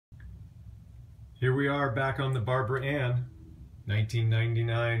Here we are back on the Barbara Ann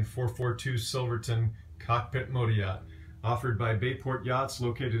 1999 442 Silverton cockpit motor yacht, offered by Bayport Yachts,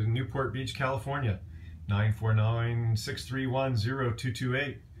 located in Newport Beach, California,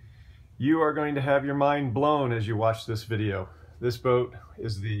 949-631-0228. You are going to have your mind blown as you watch this video. This boat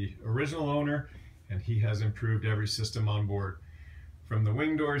is the original owner, and he has improved every system on board. From the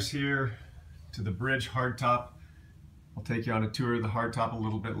wing doors here to the bridge hardtop. I'll take you on a tour of the hardtop a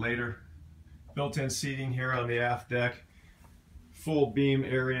little bit later. Built-in seating here on the aft deck, full beam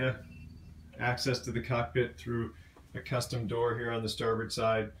area, access to the cockpit through a custom door here on the starboard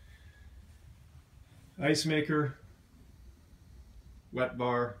side, ice maker, wet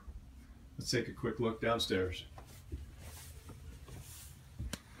bar. Let's take a quick look downstairs.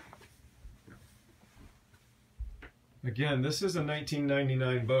 Again, this is a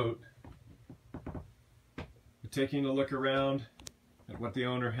 1999 boat. We're taking a look around at what the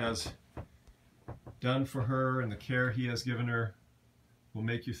owner has done for her, and the care he has given her will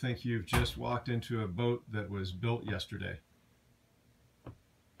make you think you've just walked into a boat that was built yesterday.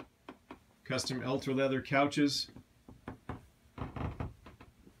 Custom ultra leather couches,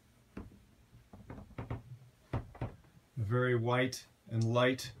 a very white and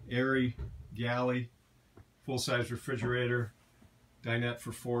light airy galley, full-size refrigerator, dinette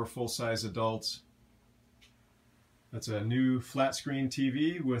for 4 full-size adults. That's a new flat screen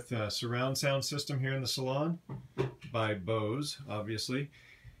TV with a surround sound system here in the salon by Bose, obviously.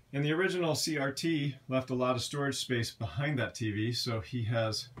 And the original CRT left a lot of storage space behind that TV, so he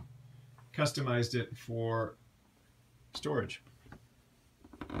has customized it for storage.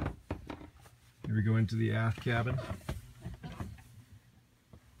 Here we go into the aft cabin.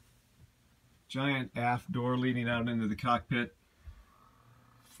 Giant aft door leading out into the cockpit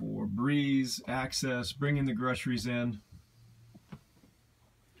for breeze, access, bringing the groceries in.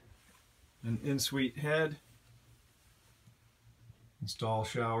 An in-suite head, install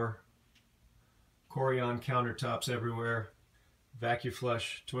shower, Corian countertops everywhere, vacuum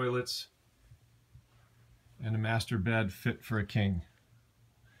flush toilets, and a master bed fit for a king.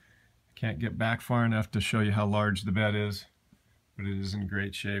 Can't get back far enough to show you how large the bed is, but it is in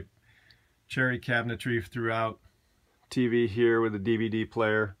great shape. Cherry cabinetry throughout. TV here with a DVD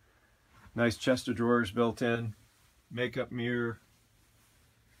player, nice chest of drawers built in, makeup mirror,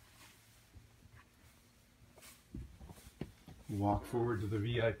 walk forward to the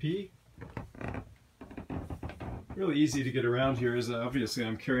VIP. Really easy to get around here, is obviously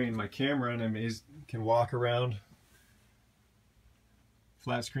I'm carrying my camera and I can walk around.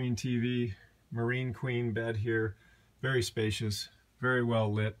 Flat screen TV, Marine Queen bed here, very spacious, very well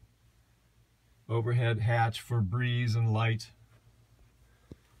lit. Overhead hatch for breeze and light,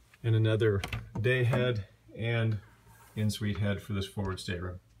 and another day head and in-suite head for this forward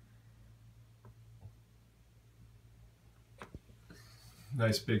stateroom.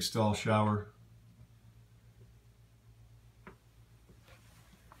 Nice big stall shower.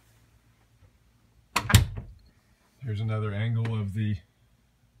 Here's another angle of the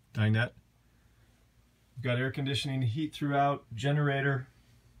dinette. We've got air conditioning, heat throughout, generator,